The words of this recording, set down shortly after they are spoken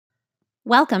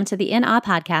Welcome to the In Awe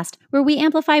podcast, where we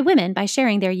amplify women by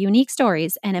sharing their unique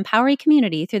stories and empower a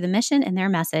community through the mission and their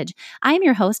message. I am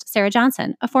your host, Sarah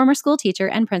Johnson, a former school teacher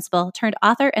and principal turned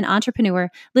author and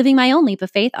entrepreneur, living my own leap of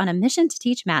faith on a mission to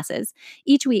teach masses.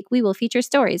 Each week, we will feature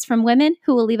stories from women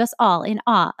who will leave us all in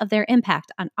awe of their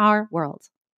impact on our world.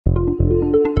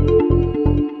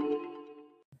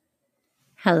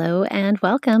 Hello and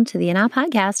welcome to the In Awe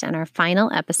podcast and our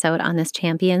final episode on this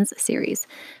Champions series.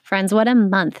 Friends, what a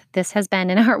month this has been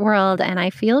in our world, and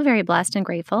I feel very blessed and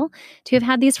grateful to have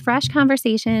had these fresh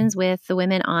conversations with the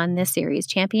women on this series,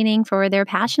 championing for their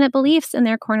passionate beliefs in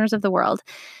their corners of the world.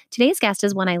 Today's guest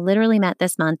is one I literally met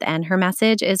this month, and her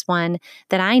message is one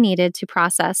that I needed to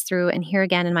process through and hear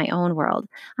again in my own world.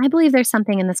 I believe there's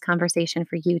something in this conversation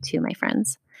for you too, my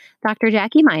friends. Dr.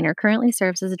 Jackie Miner currently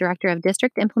serves as the Director of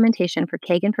District Implementation for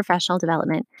Kagan Professional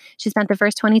Development. She spent the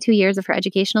first 22 years of her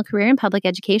educational career in public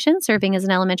education, serving as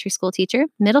an elementary school teacher,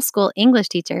 middle school English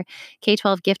teacher,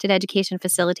 K-12 gifted education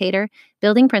facilitator,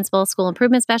 building principal, school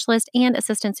improvement specialist, and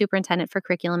assistant superintendent for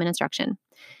curriculum and instruction.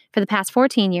 For the past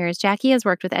 14 years, Jackie has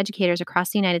worked with educators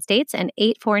across the United States and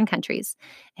 8 foreign countries.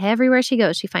 Everywhere she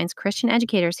goes, she finds Christian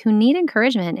educators who need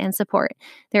encouragement and support.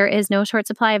 There is no short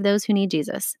supply of those who need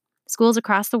Jesus. Schools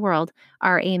across the world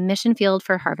are a mission field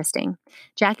for harvesting.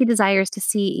 Jackie desires to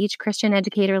see each Christian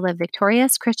educator live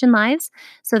victorious Christian lives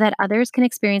so that others can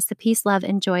experience the peace, love,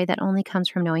 and joy that only comes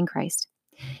from knowing Christ.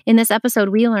 In this episode,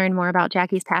 we learn more about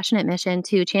Jackie's passionate mission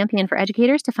to champion for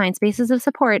educators to find spaces of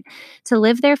support to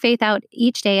live their faith out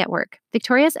each day at work.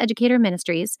 Victorious Educator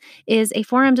Ministries is a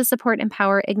forum to support,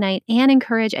 empower, ignite, and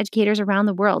encourage educators around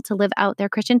the world to live out their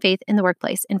Christian faith in the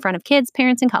workplace in front of kids,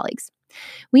 parents, and colleagues.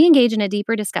 We engage in a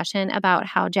deeper discussion about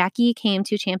how Jackie came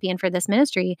to champion for this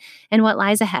ministry and what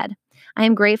lies ahead. I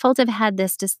am grateful to have had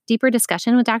this deeper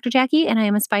discussion with Dr. Jackie, and I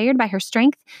am inspired by her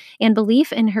strength and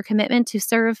belief in her commitment to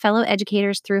serve fellow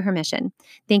educators through her mission.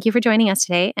 Thank you for joining us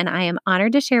today, and I am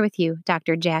honored to share with you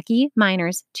Dr. Jackie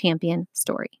Miner's champion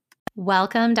story.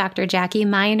 Welcome, Dr. Jackie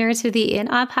Miner, to the In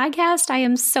Awe podcast. I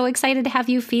am so excited to have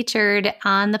you featured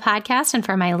on the podcast and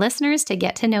for my listeners to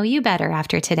get to know you better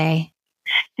after today.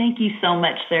 Thank you so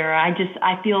much, Sarah.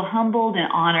 I feel humbled and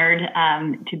honored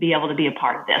to be able to be a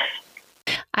part of this.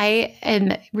 I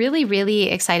am really, really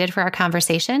excited for our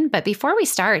conversation. But before we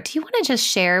start, do you want to just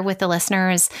share with the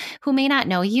listeners who may not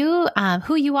know you,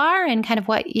 who you are and kind of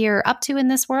what you're up to in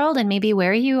this world and maybe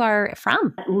where you are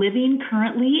from? Living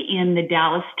currently in the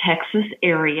Dallas, Texas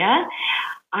area.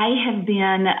 I have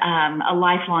been a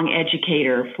lifelong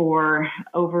educator for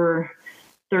over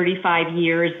 35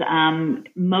 years.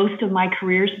 Most of my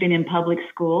career has been in public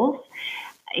schools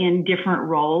in different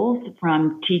roles,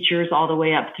 from teachers all the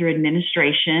way up through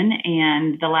administration.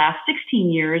 And the last 16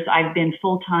 years, I've been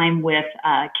full-time with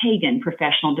Kagan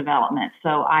Professional Development.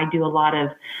 So I do a lot of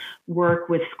work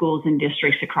with schools and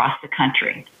districts across the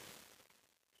country.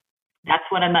 That's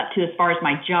what I'm up to as far as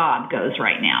my job goes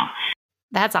right now.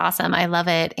 That's awesome. I love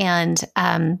it. And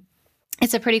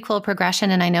it's a pretty cool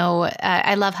progression. And I know,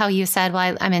 I love how you said,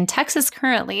 well, I'm in Texas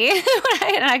currently.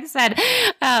 And I said,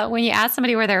 when you ask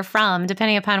somebody where they're from,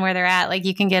 depending upon where they're at, like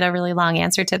you can get a really long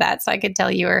answer to that. So I could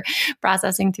tell you were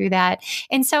processing through that.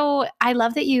 And so I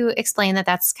love that you explained that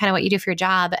that's kind of what you do for your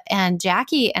job. And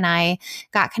Jackie and I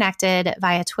got connected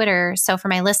via Twitter. So for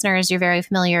my listeners, you're very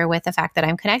familiar with the fact that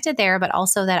I'm connected there, but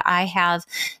also that I have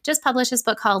just published this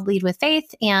book called Lead with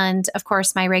Faith. And of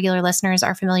course, my regular listeners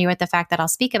are familiar with the fact that I'll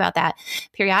speak about that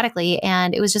periodically.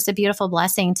 And it was just a beautiful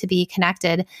blessing to be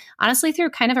connected, honestly,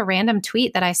 through kind of a random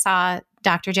tweet that I saw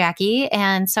Dr. Jackie.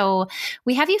 And so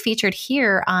we have you featured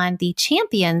here on the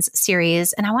Champions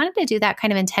series. And I wanted to do that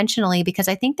kind of intentionally because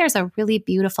I think there's a really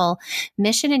beautiful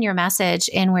mission in your message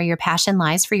and where your passion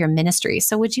lies for your ministry.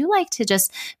 So would you like to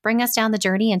just bring us down the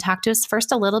journey and talk to us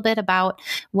first a little bit about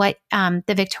what the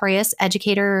Victorious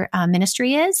Educator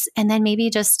Ministry is, and then maybe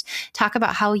just talk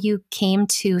about how you came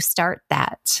to start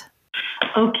that?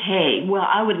 Okay, well,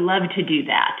 I would love to do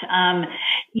that.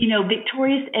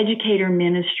 Victorious Educator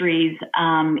Ministries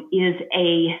is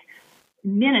a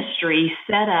ministry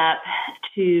set up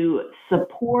to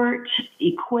support,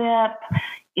 equip,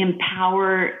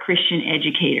 empower Christian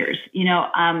educators.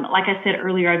 Like I said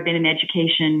earlier, I've been in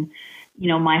education,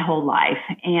 my whole life.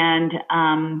 And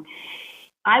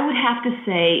I would have to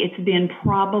say it's been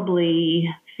probably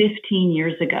 15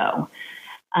 years ago.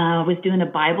 I was doing a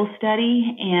Bible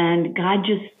study, and God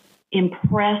just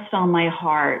impressed on my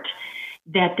heart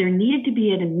that there needed to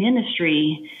be a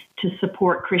ministry to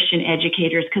support Christian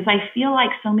educators, because I feel like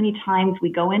so many times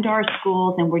we go into our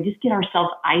schools and we just get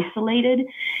ourselves isolated.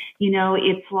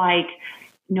 It's like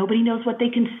nobody knows what they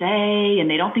can say, and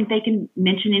they don't think they can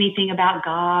mention anything about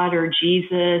God or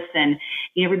Jesus, and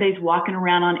everybody's walking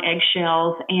around on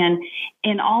eggshells.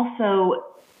 And also,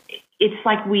 it's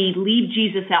like we leave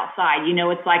Jesus outside.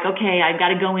 It's like, okay, I've got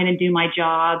to go in and do my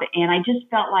job. And I just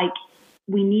felt like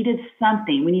we needed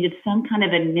something. We needed some kind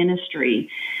of a ministry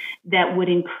that would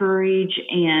encourage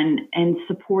and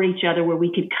support each other, where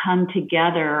we could come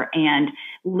together and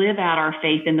live out our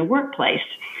faith in the workplace.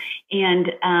 And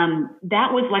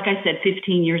that was, like I said,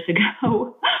 15 years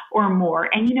ago or more.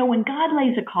 And, when God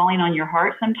lays a calling on your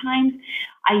heart, sometimes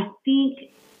I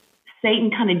think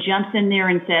Satan kind of jumps in there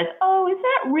and says, oh, is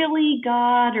that really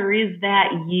God, or is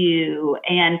that you?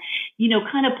 And,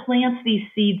 kind of plants these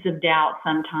seeds of doubt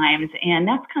sometimes. And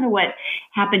that's kind of what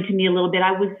happened to me a little bit.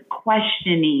 I was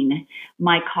questioning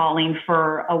my calling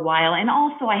for a while. And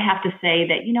also, I have to say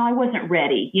that, I wasn't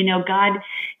ready. God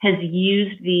has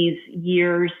used these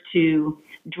years to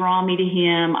draw me to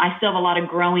Him. I still have a lot of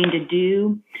growing to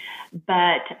do,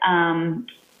 but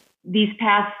these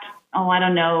past, I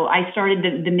don't know, I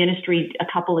started the ministry a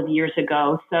couple of years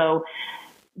ago. So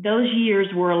those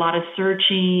years were a lot of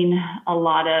searching, a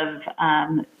lot of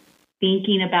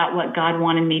thinking about what God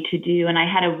wanted me to do. And I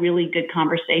had a really good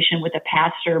conversation with a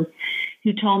pastor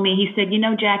who told me, he said,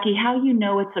 Jackie, how you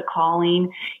know it's a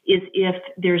calling is if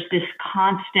there's this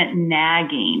constant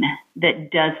nagging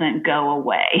that doesn't go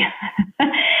away.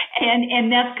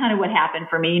 And that's kind of what happened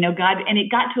for me. God, and it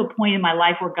got to a point in my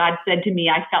life where God said to me,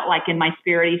 I felt like in my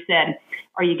spirit, He said,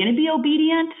 are you going to be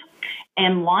obedient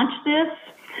and launch this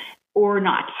or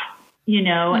not?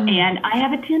 And I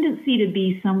have a tendency to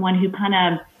be someone who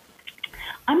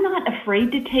I'm not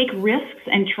afraid to take risks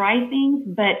and try things,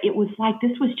 but it was like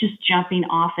this was just jumping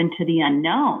off into the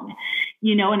unknown,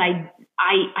 and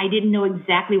I didn't know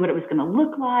exactly what it was going to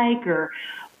look like or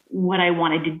what I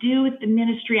wanted to do with the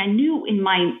ministry. I knew in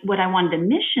what I wanted the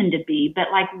mission to be, but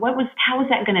like how was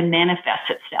that going to manifest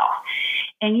itself?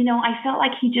 And, I felt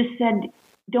like He just said,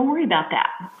 don't worry about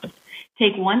that.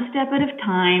 Take one step at a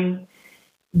time.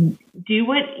 Do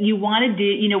what you want to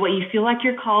do, what you feel like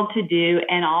you're called to do,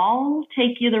 and I'll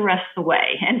take you the rest of the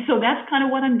way. And so that's kind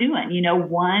of what I'm doing,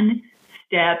 one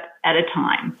step at a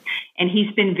time. And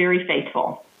He's been very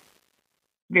faithful,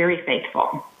 very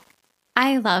faithful.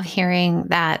 I love hearing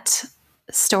that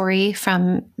story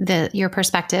from your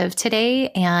perspective today.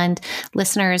 And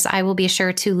listeners, I will be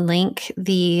sure to link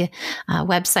the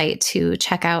website to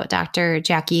check out Dr.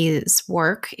 Jackie's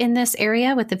work in this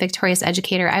area with the Victorious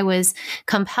Educator. I was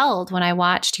compelled when I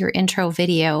watched your intro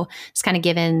video, just kind of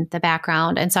given the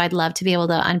background. And so I'd love to be able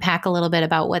to unpack a little bit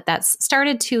about what that's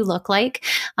started to look like.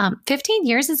 15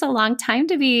 years is a long time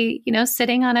to be,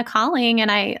 sitting on a calling. And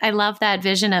I love that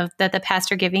vision of that the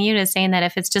pastor giving you, to saying that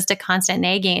if it's just a constant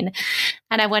nagging.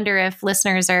 And I wonder if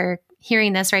listeners are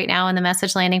hearing this right now and the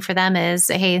message landing for them is,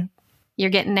 hey, you're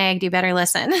getting nagged, you better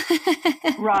listen.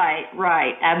 Right.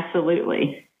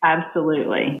 Absolutely.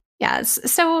 Yes.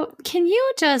 So can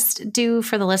you just do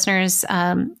for the listeners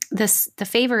the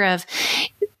favor of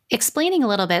explaining a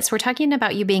little bit? So we're talking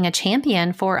about you being a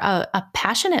champion for a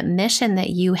passionate mission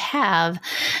that you have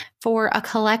for a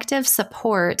collective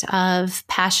support of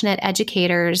passionate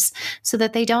educators so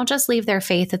that they don't just leave their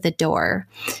faith at the door.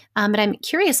 But I'm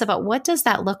curious about what does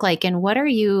that look like, and what are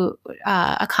you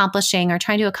accomplishing or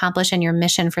trying to accomplish in your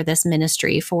mission for this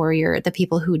ministry for the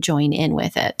people who join in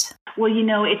with it? Well,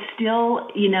 it's still,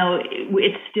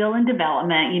 it's still in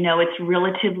development. It's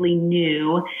relatively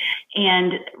new.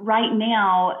 And right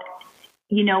now,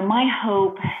 my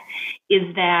hope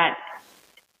is that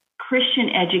Christian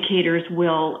educators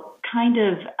will kind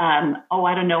of,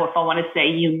 I don't know if I want to say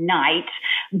unite,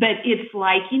 but it's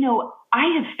like, I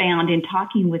have found in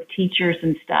talking with teachers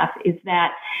and stuff is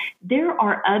that there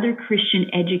are other Christian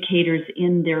educators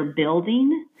in their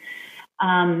building,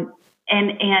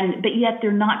 but yet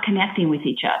they're not connecting with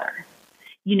each other.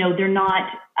 They're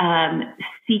not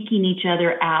seeking each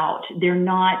other out. They're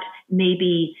not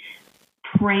maybe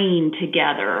praying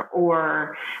together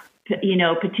or,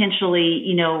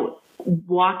 potentially,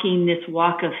 walking this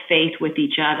walk of faith with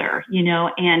each other,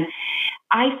 and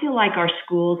I feel like our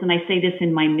schools, and I say this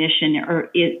in my mission, our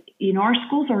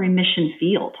schools are a mission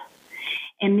field.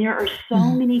 And there are so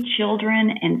many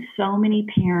children and so many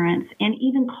parents and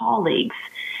even colleagues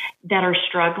that are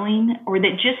struggling or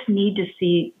that just need to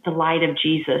see the light of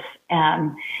Jesus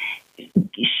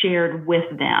shared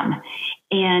with them.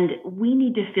 And we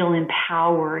need to feel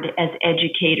empowered as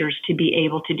educators to be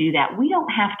able to do that. We don't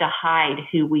have to hide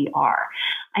who we are.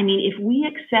 I mean, if we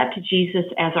accept Jesus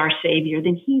as our Savior,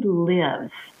 then He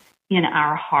lives in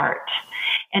our heart.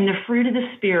 And the fruit of the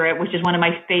Spirit, which is one of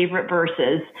my favorite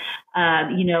verses,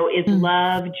 is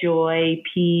love, joy,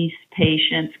 peace,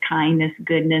 patience, kindness,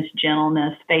 goodness,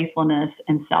 gentleness, faithfulness,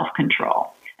 and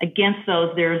self-control. Against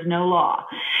those, there is no law.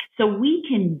 So we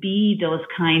can be those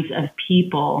kinds of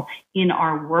people in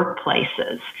our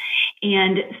workplaces.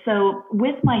 And so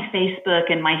with my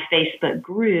Facebook and my Facebook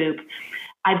group,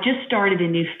 I've just started a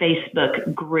new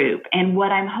Facebook group. And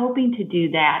what I'm hoping to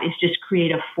do that is just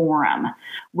create a forum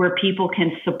where people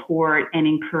can support and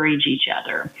encourage each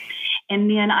other. And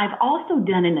then I've also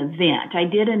done an event.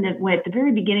 At the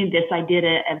very beginning of this, I did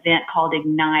an event called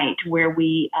Ignite, where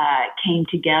we came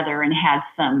together and had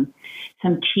some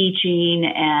teaching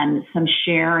and some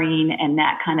sharing and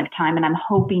that kind of time. And I'm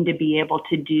hoping to be able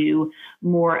to do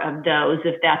more of those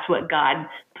if that's what God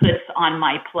puts on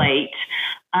my plate.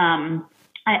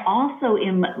 I also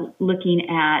am looking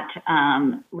at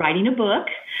writing a book.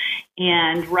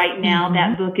 And right now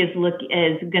that book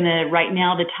right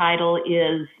now the title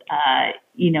is,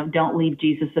 Don't Leave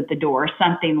Jesus at the Door.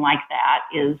 Something like that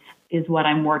is what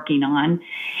I'm working on.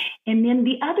 And then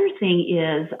the other thing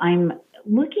is I'm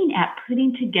looking at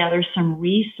putting together some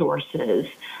resources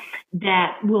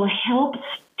that will help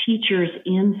teachers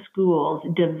in schools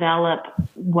develop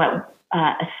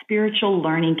spiritual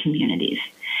learning communities.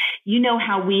 You know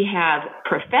how we have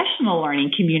professional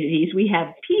learning communities, we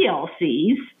have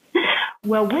PLCs.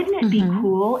 Well, wouldn't it be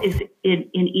cool in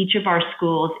each of our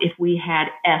schools if we had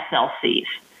SLCs,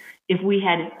 if we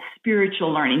had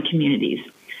spiritual learning communities,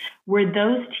 where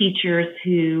those teachers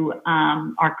who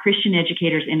are Christian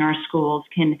educators in our schools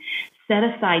can set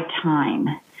aside time,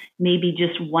 maybe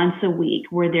just once a week,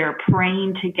 where they're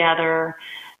praying together,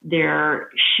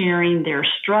 they're sharing their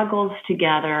struggles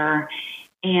together,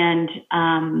 and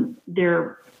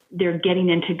they're getting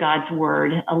into God's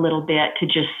word a little bit to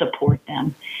just support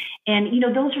them. And,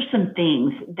 those are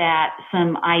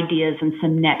some ideas and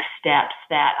some next steps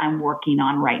that I'm working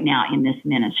on right now in this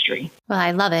ministry. Well,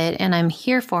 I love it. And I'm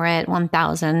here for it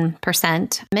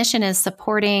 1,000%. Mission is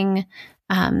supporting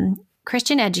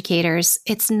Christian educators.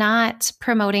 It's not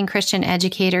promoting Christian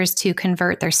educators to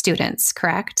convert their students,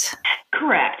 correct?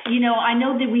 Correct. I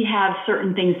know that we have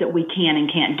certain things that we can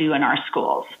and can't do in our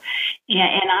schools.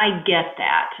 And I get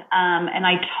that. And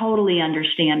I totally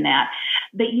understand that.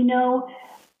 But,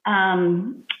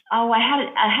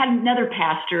 I had another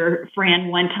pastor friend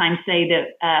one time say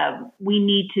that we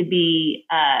need to be,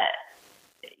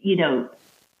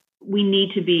 we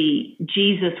need to be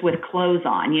Jesus with clothes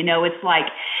on. It's like,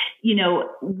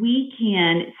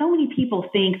 so many people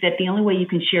think that the only way you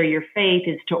can share your faith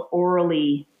is to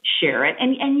orally share it.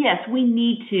 And yes, we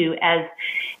need to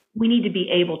be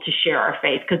able to share our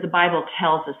faith, because the Bible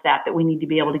tells us that we need to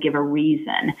be able to give a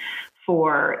reason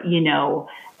for,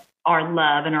 our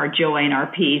love and our joy and our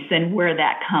peace and where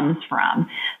that comes from.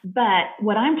 But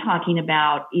what I'm talking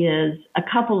about is a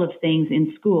couple of things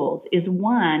in schools. Is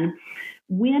one,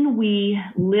 when we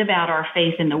live out our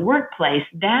faith in the workplace,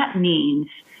 that means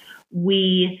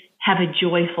we have a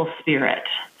joyful spirit.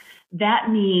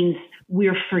 That means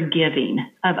we're forgiving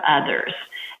of others.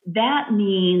 That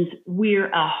means we're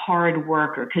a hard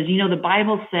worker, because, the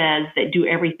Bible says that do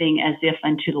everything as if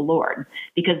unto the Lord,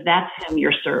 because that's whom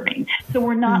you're serving. So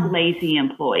we're not lazy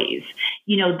employees.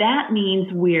 That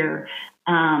means we're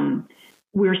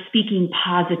speaking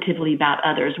positively about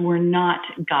others. We're not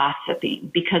gossiping,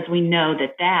 because we know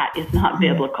that is not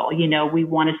biblical. We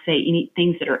want to say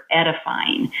things that are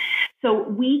edifying. So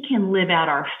we can live out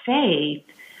our faith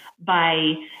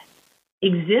by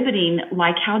exhibiting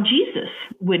like how Jesus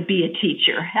would be a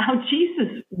teacher, how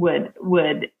Jesus would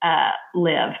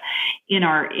live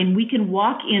and we can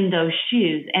walk in those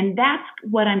shoes. And that's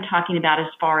what I'm talking about as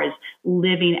far as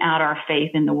living out our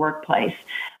faith in the workplace.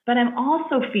 But I'm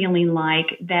also feeling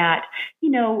like that,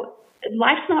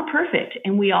 life's not perfect,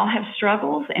 and we all have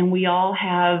struggles, and we all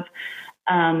have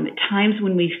times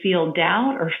when we feel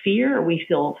doubt or fear, or we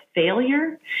feel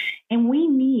failure. And we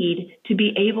need to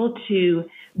be able to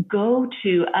go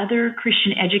to other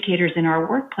Christian educators in our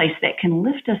workplace that can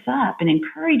lift us up and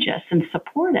encourage us and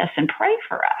support us and pray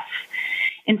for us,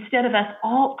 instead of us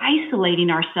all isolating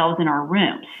ourselves in our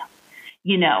rooms,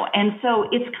 And so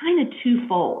it's kind of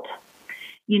twofold,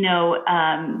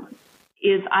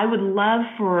 is I would love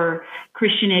for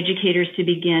Christian educators to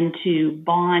begin to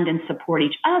bond and support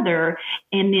each other.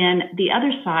 And then the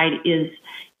other side is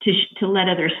to let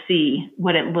others see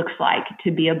what it looks like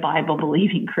to be a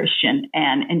Bible-believing Christian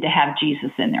and to have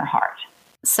Jesus in their heart.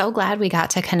 So glad we got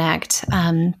to connect.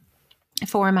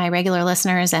 for my regular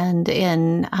listeners and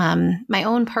in my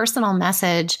own personal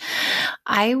message,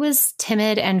 I was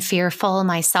timid and fearful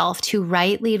myself to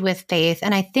write Lead with Faith.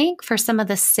 And I think for some of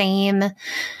the same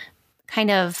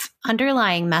kind of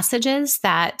underlying messages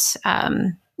that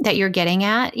that you're getting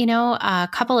at, a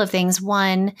couple of things.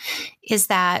 One is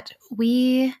that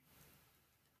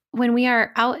when we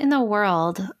are out in the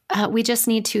world, we just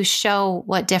need to show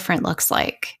what different looks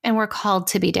like. And we're called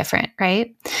to be different,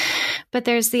 right? But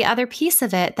there's the other piece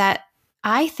of it that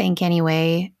I think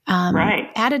anyway,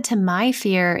 added to my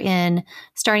fear in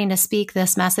starting to speak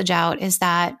this message out is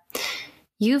that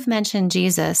you've mentioned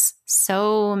Jesus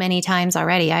so many times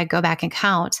already. I go back and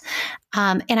count.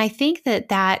 And I think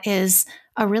that is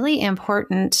a really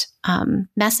important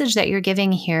message that you're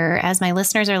giving here as my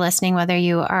listeners are listening, whether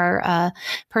you are a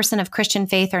person of Christian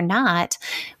faith or not.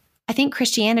 I think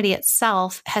Christianity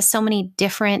itself has so many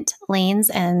different lanes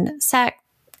and sects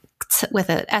with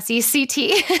a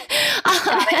S-E-C-T.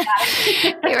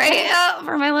 Right?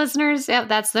 For my listeners,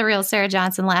 that's the real Sarah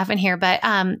Johnson laughing here. But,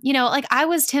 I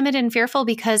was timid and fearful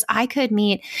because I could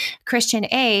meet Christian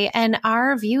A and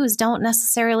our views don't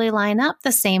necessarily line up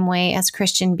the same way as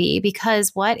Christian B,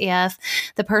 because what if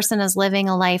the person is living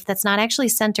a life that's not actually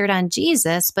centered on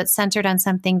Jesus, but centered on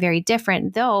something very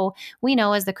different? Though we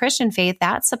know as the Christian faith,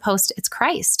 it's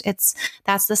Christ.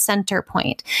 That's the center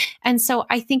point. And so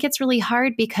I think it's really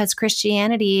hard because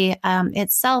Christianity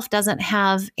itself doesn't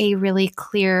have a really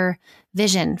clear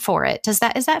vision for it. Is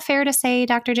that fair to say,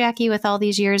 Dr. Jackie, with all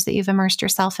these years that you've immersed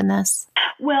yourself in this?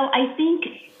 Well, I think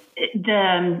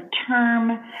the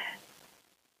term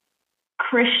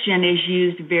Christian is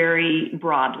used very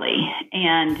broadly.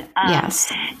 And,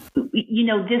 yes.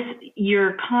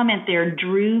 Your comment there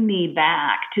drew me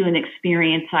back to an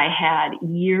experience I had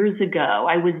years ago.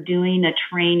 I was doing a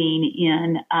training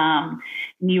in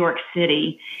New York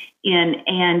City. And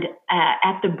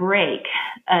at the break,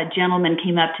 a gentleman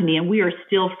came up to me, and we are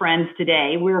still friends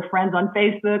today. We were friends on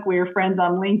Facebook, we were friends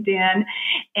on LinkedIn,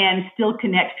 and still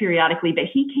connect periodically. But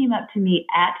he came up to me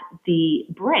at the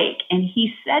break, and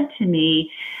he said to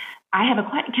me,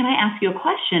 can I ask you a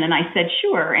question? And I said,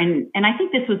 sure. And I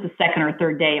think this was the second or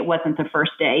third day. It wasn't the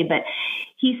first day. But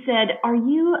he said, are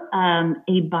you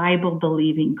a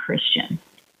Bible-believing Christian?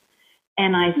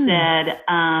 And I said,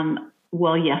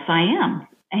 well, yes, I am.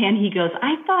 And he goes,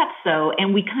 I thought so.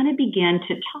 And we kind of began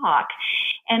to talk.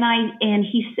 And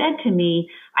he said to me,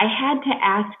 I had to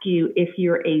ask you if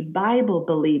you're a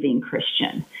Bible-believing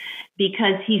Christian,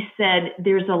 because he said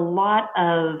there's a lot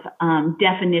of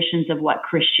definitions of what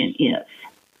Christian is.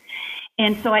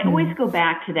 And so I always go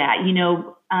back to that,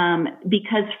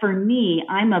 because for me,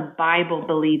 I'm a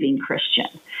Bible-believing Christian.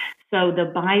 So the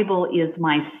Bible is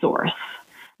my source.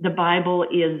 The Bible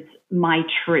is my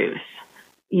truth.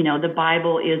 The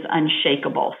Bible is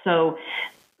unshakable. So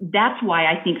that's why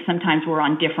I think sometimes we're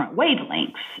on different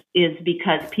wavelengths, is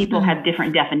because people have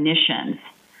different definitions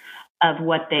of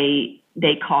what they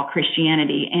call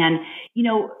Christianity. And,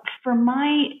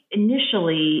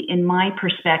 initially, in my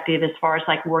perspective, as far as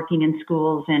like working in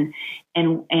schools and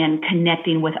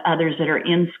connecting with others that are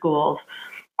in schools,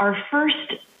 our first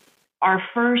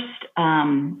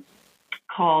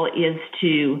call is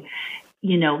to,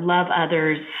 love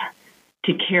others,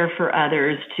 to care for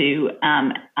others, to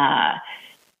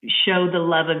show the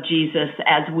love of Jesus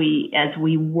as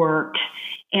we work.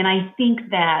 And I think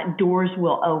that doors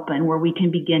will open where we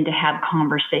can begin to have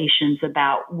conversations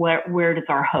about where does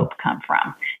our hope come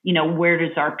from? Where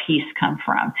does our peace come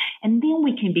from? And then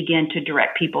we can begin to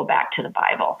direct people back to the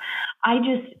Bible. I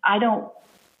don't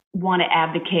want to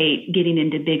advocate getting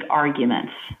into big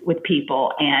arguments with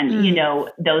people and,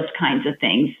 those kinds of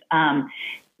things.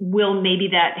 Will maybe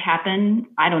that happen?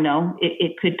 I don't know.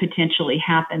 It could potentially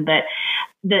happen, but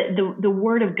the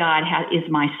Word of God is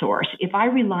my source. If I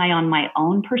rely on my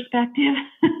own perspective,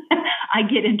 I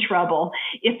get in trouble.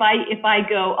 If I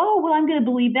go, oh well, I'm going to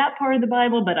believe that part of the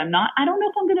Bible, but I'm not. I don't know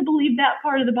if I'm going to believe that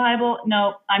part of the Bible.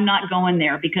 No, I'm not going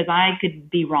there because I could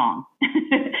be wrong.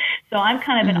 So I'm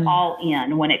kind of an all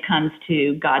in when it comes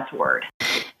to God's Word.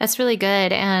 That's really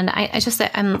good. And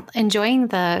I'm enjoying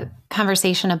the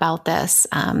conversation about this.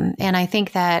 And I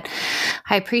think that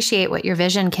I appreciate what your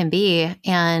vision can be.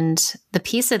 And the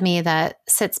piece of me that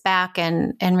sits back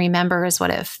and remembers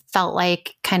what it felt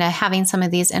like kind of having some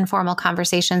of these informal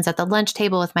conversations at the lunch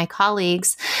table with my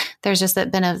colleagues. There's just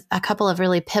been a couple of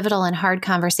really pivotal and hard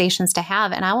conversations to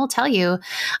have. And I will tell you,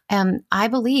 I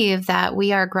believe that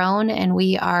we are grown and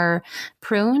we are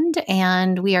pruned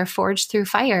and we are forged through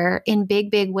fire in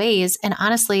big, big ways. And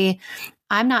honestly,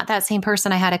 I'm not that same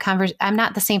person I'm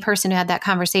not the same person who had that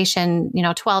conversation,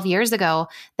 12 years ago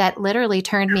that literally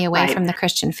turned me away from the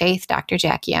Christian faith, Dr.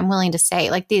 Jackie. I'm willing to say,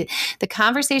 like, the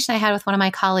conversation I had with one of my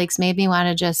colleagues made me want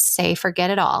to just say, forget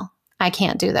it all. I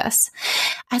can't do this.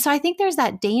 And so I think there's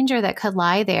that danger that could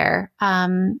lie there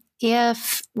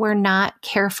if we're not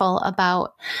careful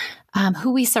about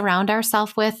who we surround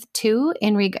ourselves with too.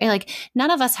 Like, none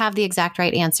of us have the exact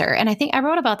right answer. And I think I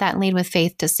wrote about that in Lead with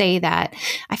Faith to say that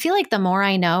I feel like the more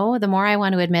I know, the more I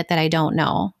want to admit that I don't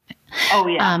know. Oh,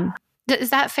 yeah.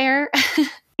 Is that fair?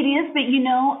 It is, but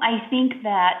I think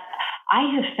that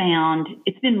I have found,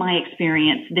 it's been my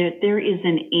experience, that there is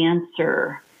an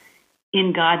answer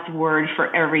in God's word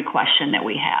for every question that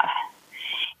we have.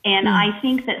 And I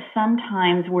think that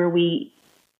sometimes where we,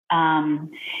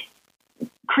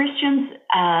 Christians,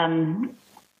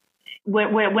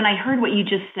 when I heard what you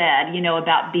just said,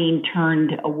 about being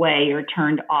turned away or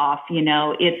turned off,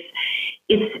 it's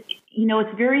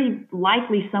very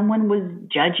likely someone was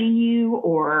judging you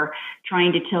or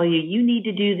trying to tell you, you need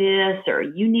to do this or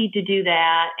you need to do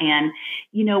that. And,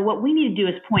 what we need to do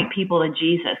is point people to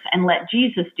Jesus and let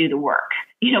Jesus do the work,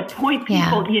 point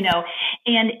people,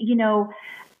 and,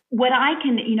 what I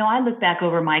can, I look back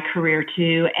over my career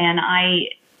too, and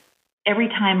every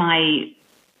time I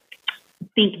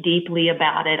think deeply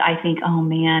about it, I think, oh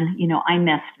man, I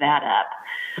messed that up.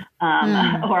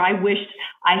 Or I wished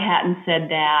I hadn't said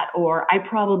that, or I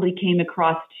probably came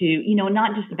across to,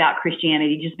 not just about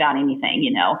Christianity, just about anything,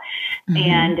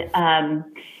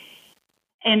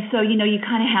 and so, you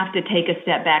kind of have to take a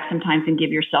step back sometimes and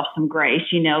give yourself some grace,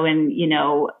 and,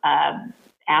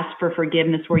 ask for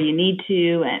forgiveness where you need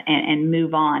to and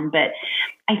move on. But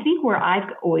I think where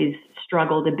I've always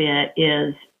struggled a bit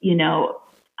is,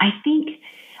 I think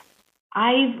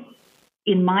I've,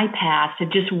 in my past,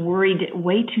 have just worried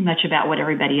way too much about what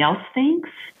everybody else thinks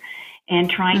and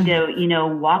trying to,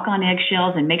 walk on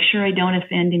eggshells and make sure I don't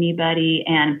offend anybody.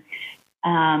 And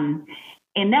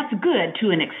that's good to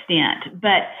an extent,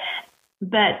 but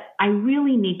I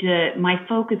really my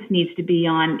focus needs to be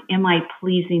on, am I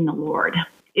pleasing the Lord?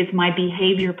 Is my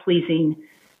behavior pleasing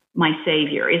my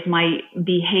Savior? Is my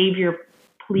behavior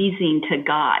pleasing to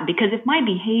God? Because if my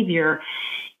behavior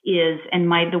is,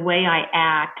 and the way I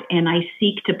act, and I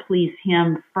seek to please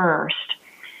Him first,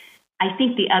 I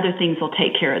think the other things will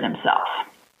take care of themselves.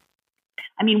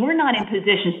 I mean, we're not in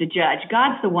positions to judge.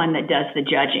 God's the one that does the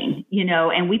judging,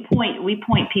 and we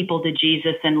point people to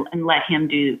Jesus and let Him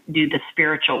do the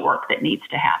spiritual work that needs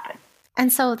to happen.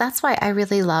 And so that's why I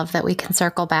really love that we can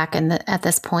circle back at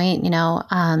this point.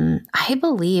 I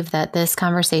believe that this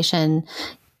conversation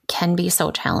can be so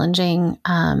challenging,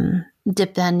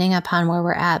 depending upon where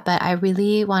we're at. But I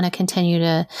really want to continue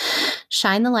to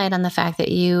shine the light on the fact that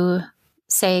you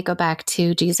say, go back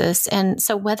to Jesus. And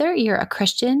so whether you're a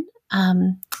Christian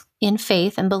in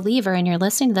faith and believer, and you're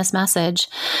listening to this message,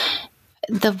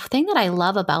 the thing that I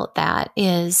love about that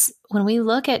is when we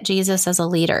look at Jesus as a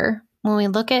leader, when we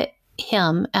look at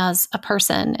Him as a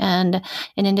person and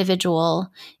an individual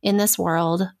in this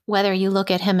world, whether you look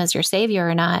at Him as your Savior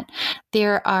or not,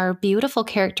 there are beautiful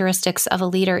characteristics of a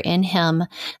leader in Him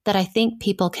that I think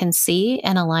people can see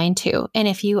and align to. And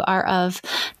if you are of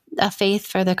a faith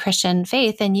for the Christian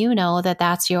faith, and that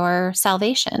that's your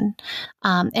salvation.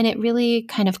 And it really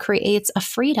kind of creates a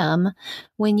freedom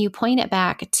when you point it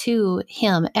back to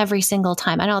Him every single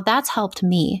time. I know that's helped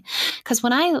me, because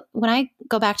when I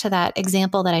go back to that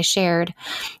example that I shared,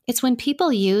 it's when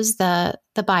people use the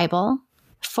Bible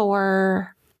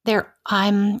for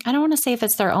I don't want to say if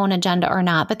it's their own agenda or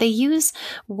not, but they use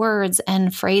words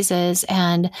and phrases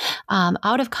and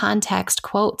out of context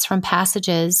quotes from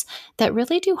passages that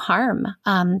really do harm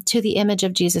to the image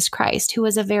of Jesus Christ, who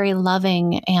was a very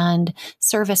loving and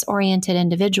service-oriented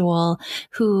individual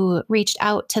who reached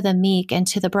out to the meek and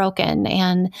to the broken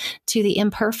and to the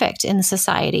imperfect in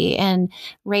society and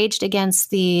raged against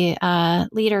the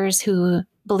leaders who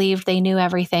believed they knew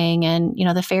everything, and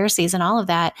the Pharisees and all of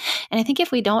that. And I think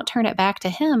if we don't turn it back to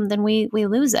Him, then we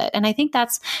lose it. And I think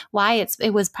that's why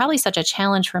it was probably such a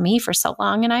challenge for me for so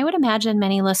long. And I would imagine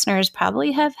many listeners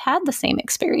probably have had the same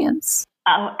experience.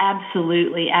 Oh,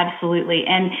 absolutely, absolutely.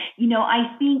 And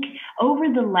I think over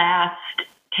the last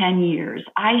 10 years,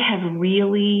 I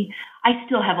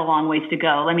still have a long ways to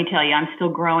go. Let me tell you, I'm still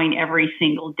growing every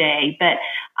single day, but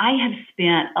I have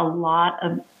spent a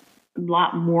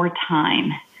lot more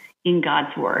time in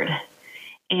God's Word,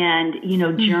 and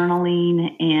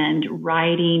journaling and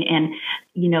writing and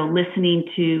listening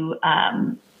to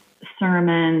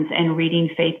sermons and reading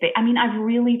faith. I mean, I've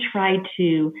really tried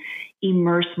to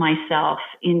immerse myself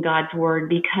in God's Word,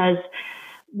 because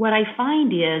what I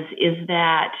find is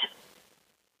that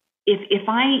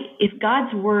if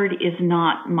God's word is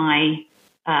not my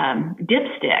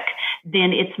dipstick,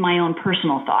 then it's my own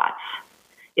personal thoughts.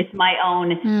 It's my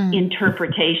own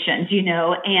interpretations,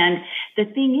 and the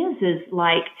thing is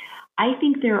like, I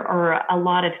think there are a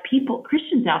lot of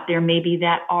Christians out there maybe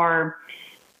that are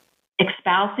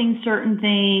espousing certain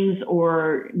things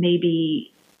or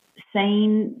maybe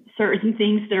saying certain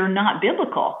things that are not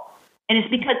biblical. And it's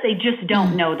because they just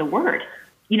don't know the word.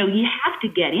 You have to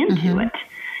get into it,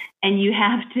 and you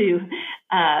have to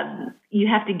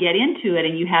get into it,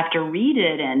 and you have to read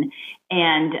it.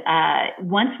 And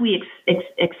once we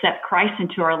accept Christ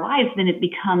into our lives, then it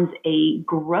becomes a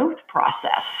growth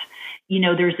process.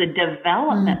 There's a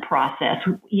development process.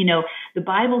 The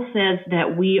Bible says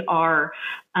that we are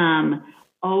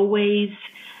always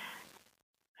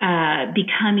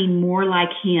becoming more like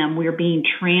Him. We're being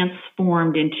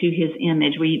transformed into His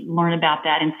image. We learn about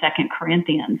that in 2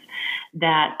 Corinthians,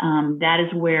 that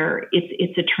is where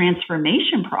it's a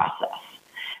transformation process.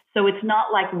 So it's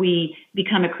not like we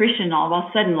become a Christian and all of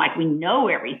a sudden like we know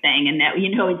everything, and that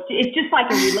it's just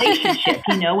like a relationship.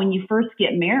 When you first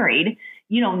get married,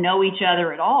 you don't know each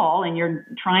other at all, and you're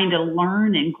trying to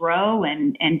learn and grow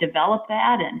and develop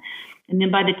that, and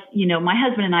then my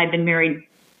husband and I have been married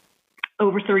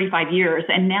over 35 years,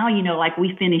 and now like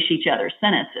we finish each other's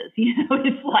sentences.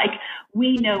 It's like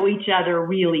we know each other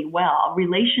really well.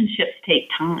 Relationships take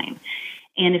time.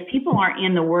 And if people aren't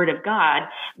in the Word of God,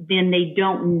 then they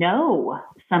don't know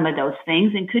some of those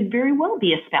things and could very well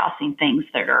be espousing things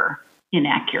that are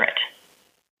inaccurate,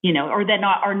 or that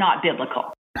are not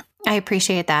biblical. I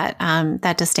appreciate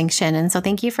that distinction, and so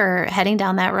thank you for heading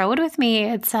down that road with me.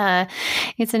 It's an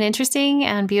interesting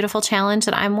and beautiful challenge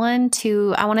that I want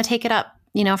to take it up.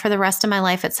 For the rest of my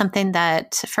life. It's something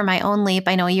that for my own leap,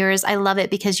 I know yours, I love it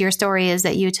because your story is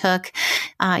that you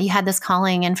had this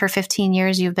calling, and for 15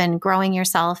 years you've been growing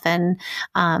yourself, and,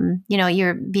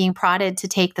 you're being prodded to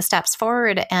take the steps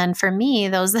forward. And for me,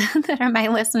 those that are my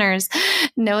listeners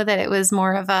know that it was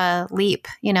more of a leap,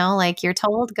 like you're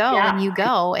told go and you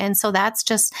go. And so that's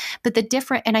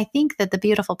and I think that the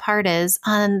beautiful part is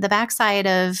on the backside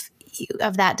of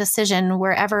that decision,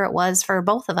 wherever it was for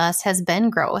both of us, has been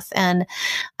growth. And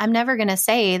I'm never going to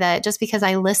say that just because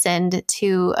I listened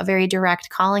to a very direct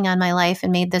calling on my life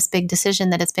and made this big decision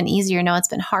that it's been easier. No, it's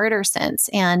been harder since.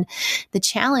 And the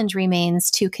challenge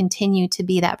remains to continue to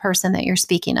be that person that you're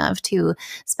speaking of, to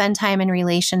spend time in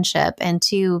relationship and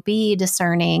to be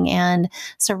discerning and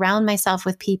surround myself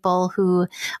with people who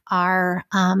are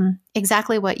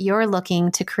exactly what you're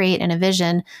looking to create in a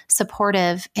vision,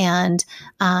 supportive, and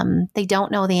they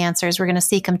don't know the answers. We're going to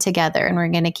seek them together, and we're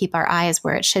going to keep our eyes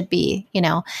where it should be,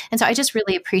 And so I just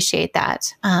really appreciate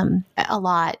that a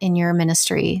lot in your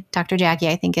ministry, Dr. Jackie.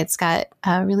 I think it's got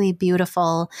a really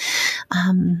beautiful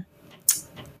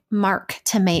mark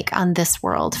to make on this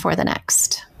world for the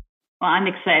next. Well, I'm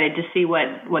excited to see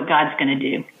what God's going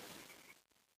to do.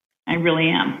 I really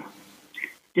am.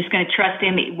 Just going to trust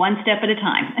Him one step at a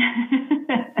time.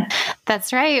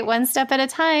 That's right. One step at a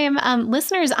time.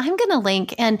 Listeners, I'm going to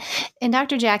link, and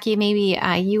Dr. Jackie, maybe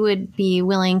you would be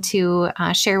willing to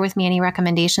share with me any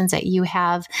recommendations that you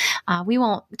have. We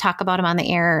won't talk about them on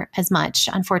the air as much,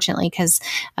 unfortunately, because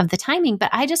of the timing, but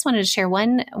I just wanted to share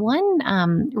one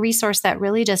resource that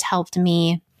really just helped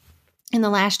me in the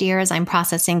last year as I'm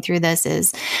processing through this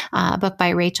is a book by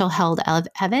Rachel Held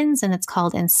Evans, and it's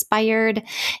called Inspired,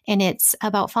 and it's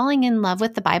about falling in love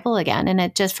with the Bible again. And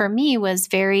it just, for me, was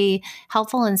very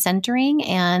helpful and centering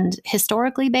and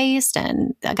historically based,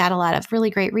 and I got a lot of really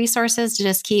great resources to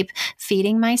just keep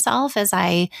feeding myself as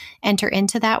I enter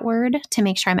into that word, to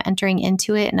make sure I'm entering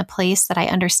into it in a place that I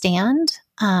understand.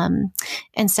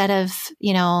 Instead of,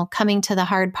 coming to the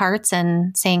hard parts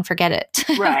and saying, forget it.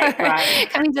 Right.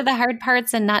 Coming to the hard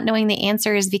parts and not knowing the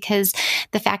answers, because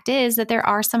the fact is that there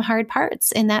are some hard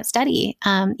parts in that study.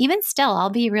 Even still, I'll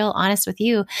be real honest with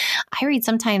you. I read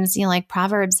sometimes, like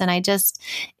Proverbs, and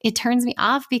it turns me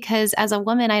off because as a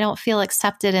woman, I don't feel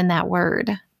accepted in that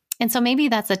word. And so maybe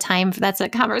that's a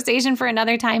conversation for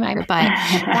another time. But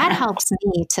that helps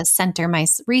me to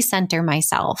recenter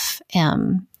myself.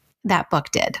 That book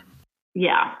did.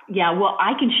 Yeah. Well,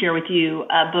 I can share with you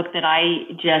a book that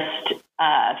I just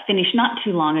finished not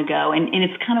too long ago. And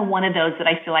it's kind of one of those that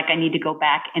I feel like I need to go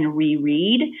back and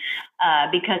reread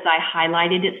because I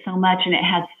highlighted it so much, and it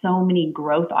has so many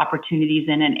growth opportunities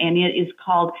in it. And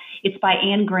it's by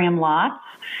Anne Graham Lotz,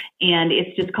 and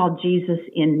it's just called Jesus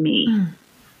in Me.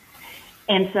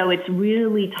 And so it's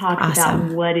really talks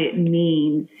about what it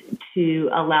means to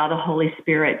allow the Holy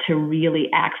Spirit to really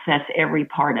access every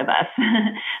part of us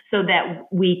so that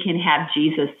we can have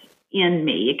Jesus in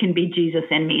me. It can be Jesus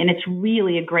in me. And it's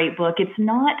really a great book. It's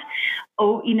not,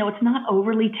 it's not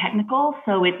overly technical.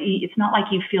 So it's not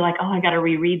like you feel like, oh, I got to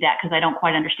reread that because I don't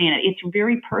quite understand it. It's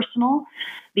very personal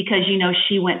because,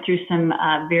 she went through some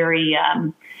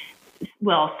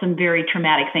some very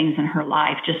traumatic things in her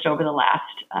life just over the last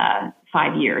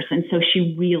 5 years. And so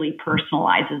she really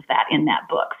personalizes that in that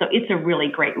book. So it's a really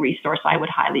great resource. I would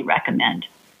highly recommend.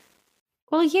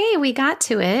 Well, yay, we got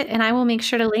to it. And I will make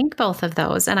sure to link both of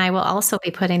those. And I will also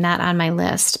be putting that on my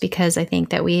list because I think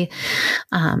that we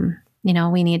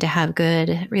need to have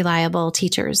good, reliable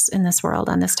teachers in this world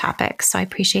on this topic. So I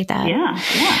appreciate that. Yeah.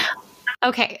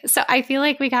 Okay. So I feel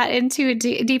like we got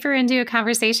deeper into a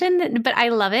conversation, but I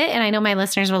love it. And I know my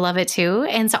listeners will love it too.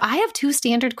 And so I have 2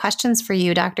 standard questions for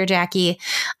you, Dr. Jackie.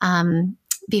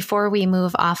 Before we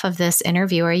move off of this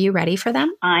interview, are you ready for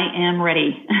them? I am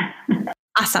ready.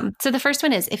 Awesome. So the first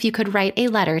one is, if you could write a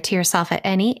letter to yourself at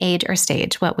any age or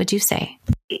stage, what would you say?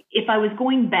 If I was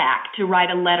going back to write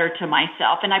a letter to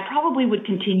myself, and I probably would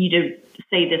continue to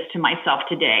say this to myself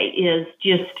today, is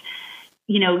just,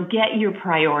 get your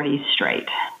priorities straight.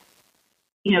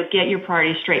 Get your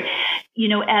priorities straight.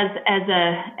 As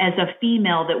a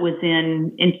female that was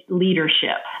in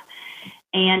leadership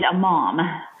and a mom,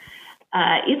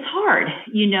 it's hard,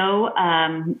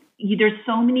 there's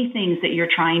so many things that you're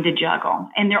trying to juggle,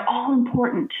 and they're all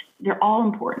important.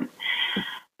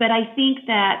 But I think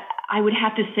that I would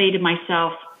have to say to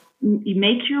myself,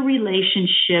 make your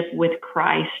relationship with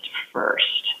Christ first.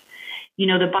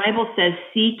 The Bible says,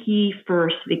 seek ye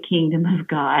first the kingdom of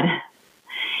God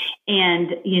and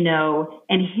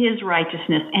his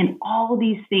righteousness, and all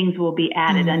these things will be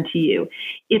added unto you.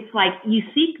 It's like you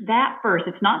seek that first.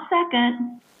 It's not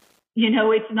second.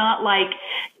 It's not like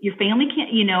your family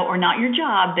can't, or not your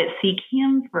job, but seek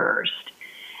him first.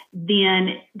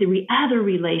 Then the other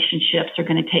relationships are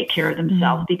going to take care of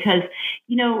themselves because,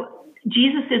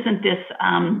 Jesus isn't this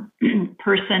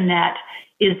person that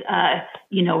is,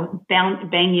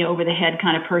 bang you over the head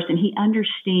kind of person. He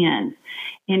understands,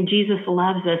 and Jesus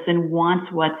loves us and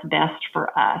wants what's best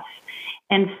for us.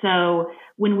 And so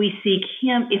when we seek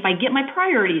him, if I get my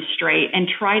priorities straight and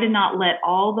try to not let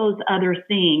all those other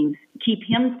things keep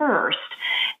him first,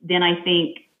 then I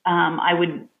think I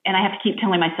would, and I have to keep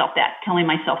telling myself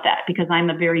that because I'm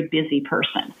a very busy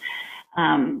person.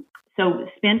 So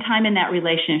spend time in that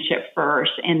relationship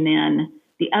first, and then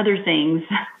the other things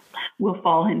will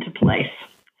fall into place.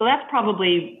 So that's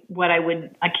probably what I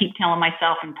keep telling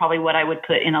myself, and probably what I would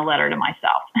put in a letter to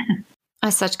myself.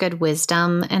 That's such good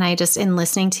wisdom. And in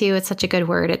listening to you, it's such a good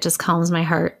word. It just calms my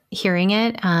heart hearing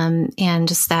it. And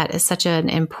just that is such an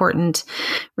important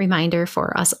reminder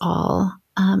for us all.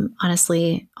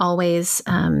 Honestly, always.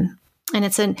 And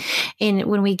it's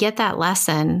when we get that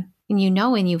lesson,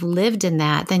 and when you've lived in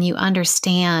that, then you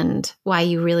understand why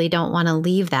you really don't want to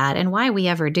leave that, and why we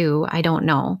ever do. I don't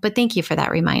know, but thank you for that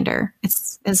reminder.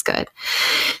 It's good.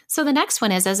 So the next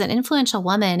one is, as an influential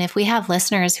woman, if we have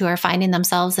listeners who are finding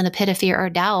themselves in a pit of fear or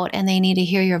doubt, and they need to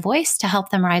hear your voice to help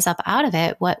them rise up out of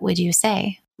it, what would you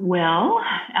say? Well,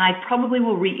 I probably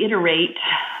will reiterate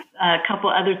a couple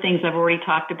other things I've already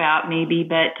talked about maybe,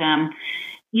 but,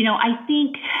 I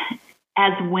think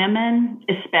as women,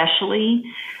 especially,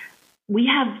 we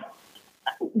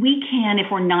can, if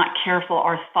we're not careful,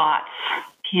 our thoughts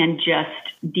can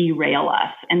just derail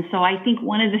us. And so I think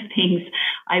one of the things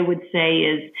I would say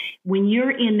is, when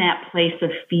you're in that place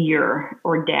of fear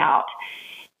or doubt,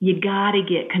 you got to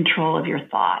get control of your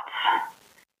thoughts,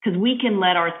 because we can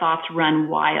let our thoughts run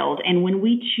wild. And when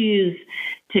we choose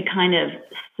to kind of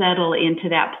settle into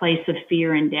that place of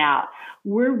fear and doubt,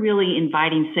 we're really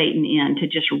inviting Satan in to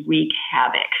just wreak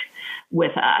havoc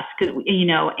with us, but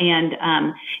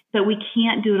we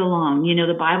can't do it alone.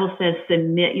 The Bible says,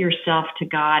 submit yourself to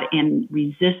God and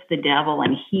resist the devil,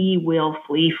 and he will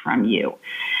flee from you.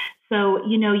 So,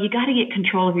 you got to get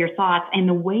control of your thoughts. And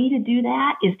the way to do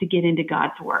that is to get into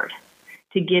God's word,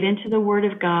 to get into the word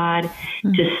of God,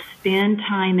 to spend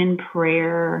time in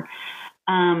prayer.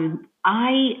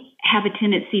 I have a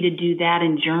tendency to do that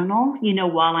and journal,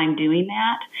 while I'm doing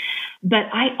that. But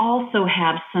I also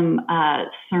have some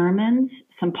sermons,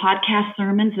 some podcast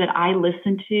sermons that I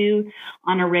listen to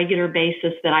on a regular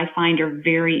basis that I find are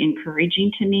very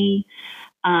encouraging to me.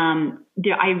 I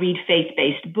read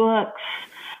faith-based books.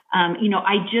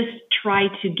 I just try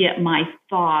to get my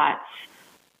thoughts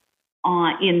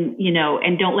and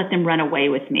don't let them run away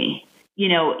with me.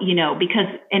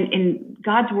 Because and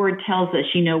God's word tells us,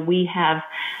 he's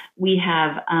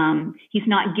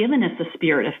not given us a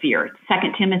spirit of fear, 2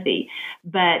 Timothy,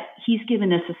 but he's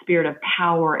given us a spirit of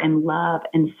power and love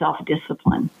and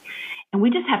self-discipline. And we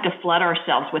just have to flood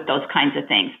ourselves with those kinds of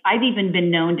things. I've even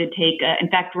been known to take, in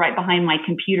fact, right behind my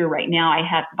computer right now, I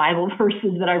have Bible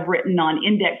verses that I've written on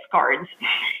index cards,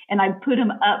 and I put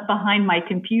them up behind my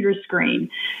computer screen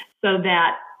so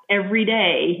that every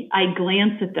day I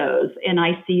glance at those and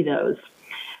I see those.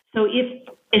 So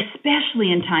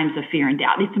especially in times of fear and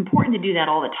doubt, it's important to do that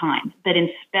all the time, but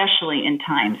especially in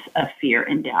times of fear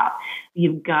and doubt,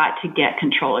 you've got to get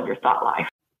control of your thought life.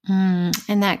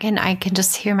 And I can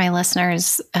just hear my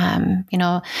listeners,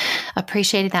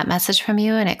 appreciating that message from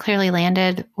you. And it clearly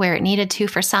landed where it needed to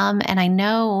for some. And I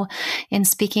know in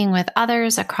speaking with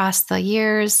others across the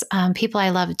years, people I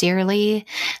love dearly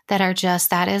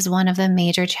that is one of the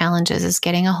major challenges is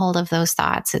getting a hold of those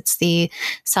thoughts. It's the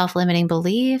self-limiting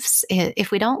beliefs.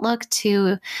 If we don't look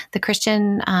to the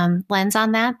Christian lens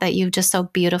on that you've just so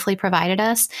beautifully provided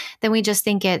us, then we just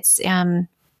think it's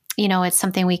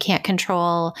something we can't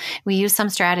control. We use some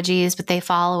strategies, but they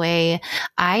fall away.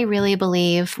 I really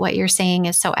believe what you're saying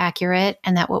is so accurate,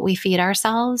 and that what we feed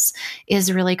ourselves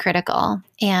is really critical.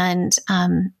 And,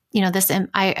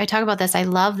 I talk about this. I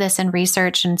love this in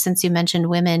research. And since you mentioned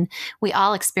women, we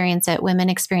all experience it. Women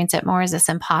experience it more as this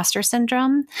imposter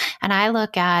syndrome. And I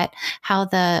look at how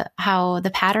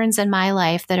the patterns in my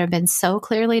life that have been so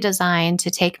clearly designed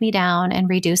to take me down and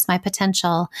reduce my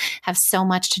potential have so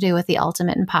much to do with the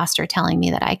ultimate imposter telling me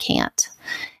that I can't.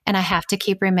 And I have to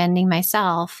keep reminding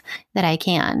myself that I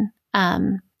can.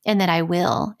 And that I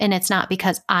will. And it's not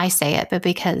because I say it, but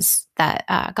because that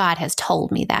God has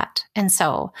told me that. And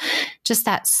so just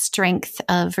that strength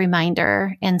of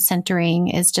reminder and centering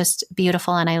is just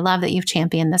beautiful. And I love that you've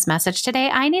championed this message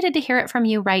today. I needed to hear it from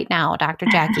you right now, Dr.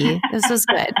 Jackie. This was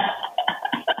good.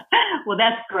 Well,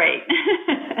 that's great.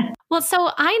 Well, so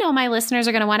I know my listeners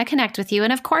are going to want to connect with you.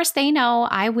 And of course, they know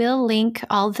I will link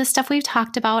all the stuff we've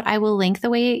talked about. I will link the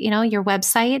way, your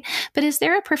website. But is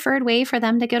there a preferred way for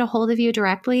them to get a hold of you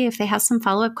directly if they have some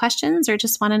follow-up questions or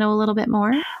just want to know a little bit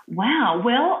more? Wow.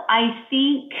 Well, I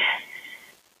think,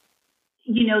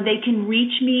 they can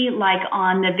reach me like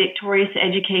on the Victorious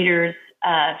Educators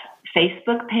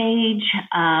Facebook page,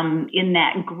 in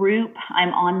that group.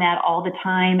 I'm on that all the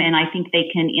time, and I think they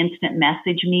can instant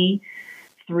message me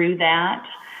through that.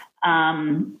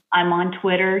 I'm on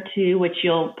Twitter too, which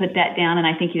you'll put that down, and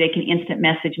I think they can instant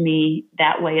message me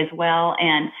that way as well.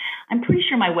 And I'm pretty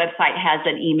sure my website has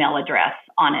an email address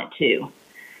on it too.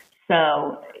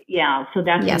 So yeah, so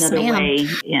that's another way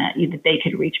that they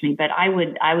could reach me. But I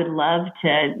would love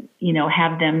to,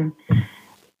 have them,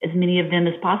 as many of them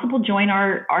as possible, join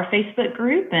our Facebook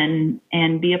group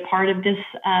and be a part of this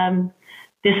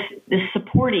this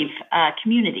supportive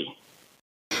community.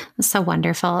 So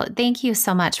wonderful. Thank you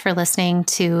so much for listening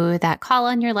to that call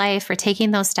on your life, for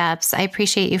taking those steps. I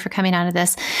appreciate you for coming on to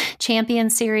this champion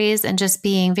series and just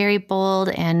being very bold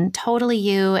and totally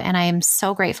you. And I am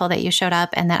so grateful that you showed up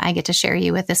and that I get to share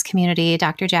you with this community.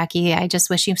 Dr. Jackie, I just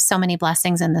wish you so many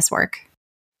blessings in this work.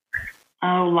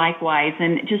 Oh, likewise.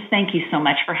 And just thank you so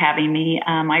much for having me.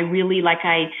 I really,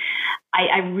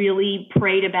 I really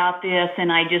prayed about this,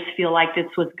 and I just feel like this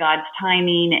was God's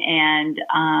timing, and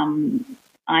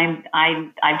I'm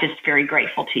just very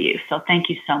grateful to you. So thank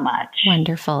you so much.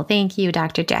 Wonderful. Thank you,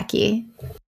 Dr. Jackie.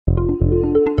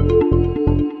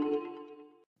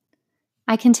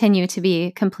 I continue to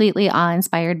be completely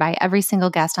awe-inspired by every single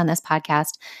guest on this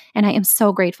podcast, and I am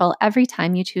so grateful every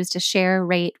time you choose to share,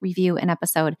 rate, review an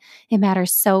episode. It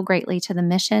matters so greatly to the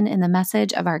mission and the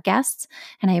message of our guests,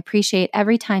 and I appreciate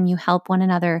every time you help one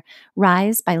another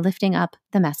rise by lifting up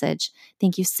the message.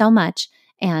 Thank you so much,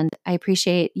 and I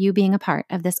appreciate you being a part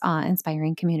of this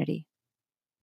awe-inspiring community.